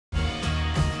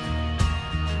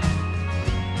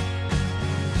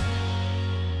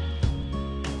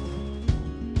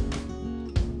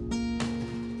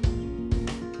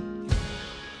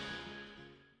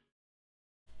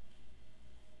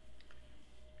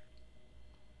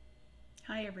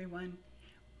Hi everyone,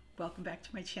 welcome back to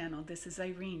my channel. This is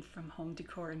Irene from Home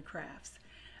Decor and Crafts.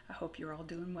 I hope you're all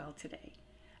doing well today.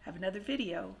 I have another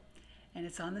video and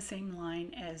it's on the same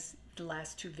line as the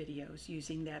last two videos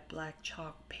using that black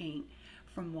chalk paint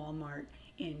from Walmart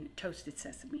in Toasted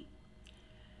Sesame.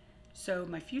 So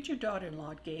my future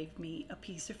daughter-in-law gave me a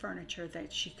piece of furniture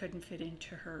that she couldn't fit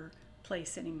into her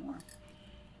place anymore.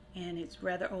 And it's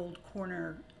rather old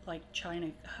corner like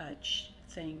china hutch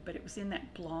thing, but it was in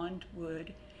that blonde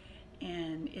wood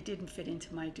and it didn't fit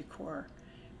into my decor.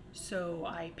 So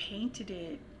I painted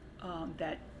it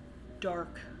that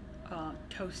dark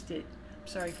toasted.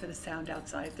 Sorry for the sound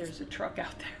outside, there's a truck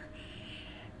out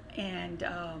there. And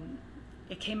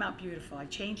it came out beautiful. I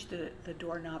changed the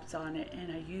doorknobs on it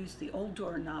and I used the old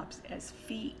doorknobs as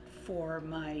feet for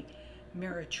my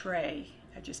mirror tray.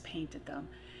 I just painted them.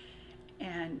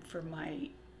 And for my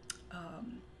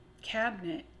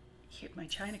cabinet, my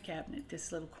china cabinet,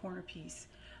 this little corner piece,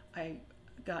 I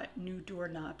got new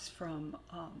doorknobs from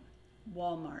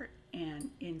Walmart, and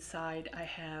inside I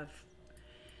have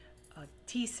a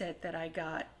tea set that I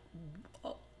got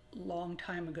a long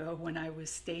time ago when I was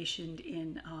stationed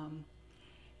in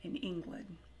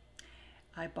England.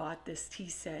 I bought this tea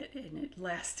set and it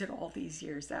lasted all these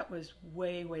years. That was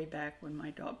way back when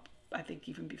my dog, I think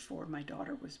even before my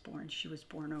daughter was born. She was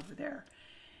born over there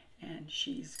and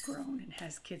she's grown and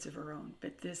has kids of her own.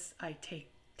 But this I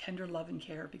take tender love and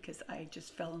care because I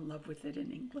just fell in love with it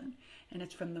in England. And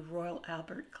it's from the Royal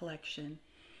Albert collection.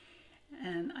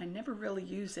 And I never really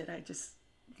use it. I just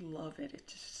love it.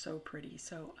 It's just so pretty.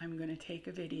 So I'm going to take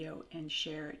a video and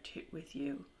share it with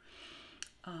you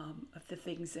of the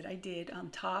things that I did. On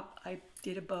top, I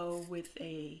did a bow with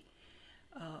a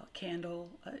candle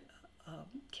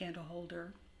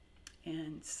holder,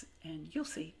 and you'll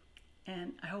see.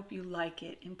 And I hope you like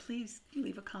it. And please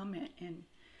leave a comment and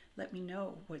let me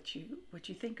know what you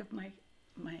think of my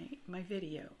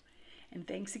video. And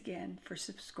thanks again for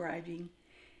subscribing.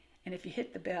 And if you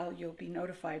hit the bell, you'll be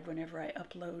notified whenever I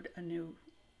upload a new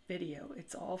video.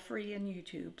 It's all free on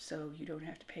YouTube, so you don't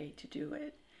have to pay to do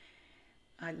it.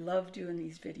 I love doing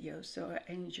these videos, so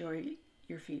I enjoy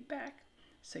your feedback.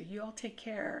 So you all take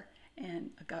care, and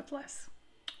God bless.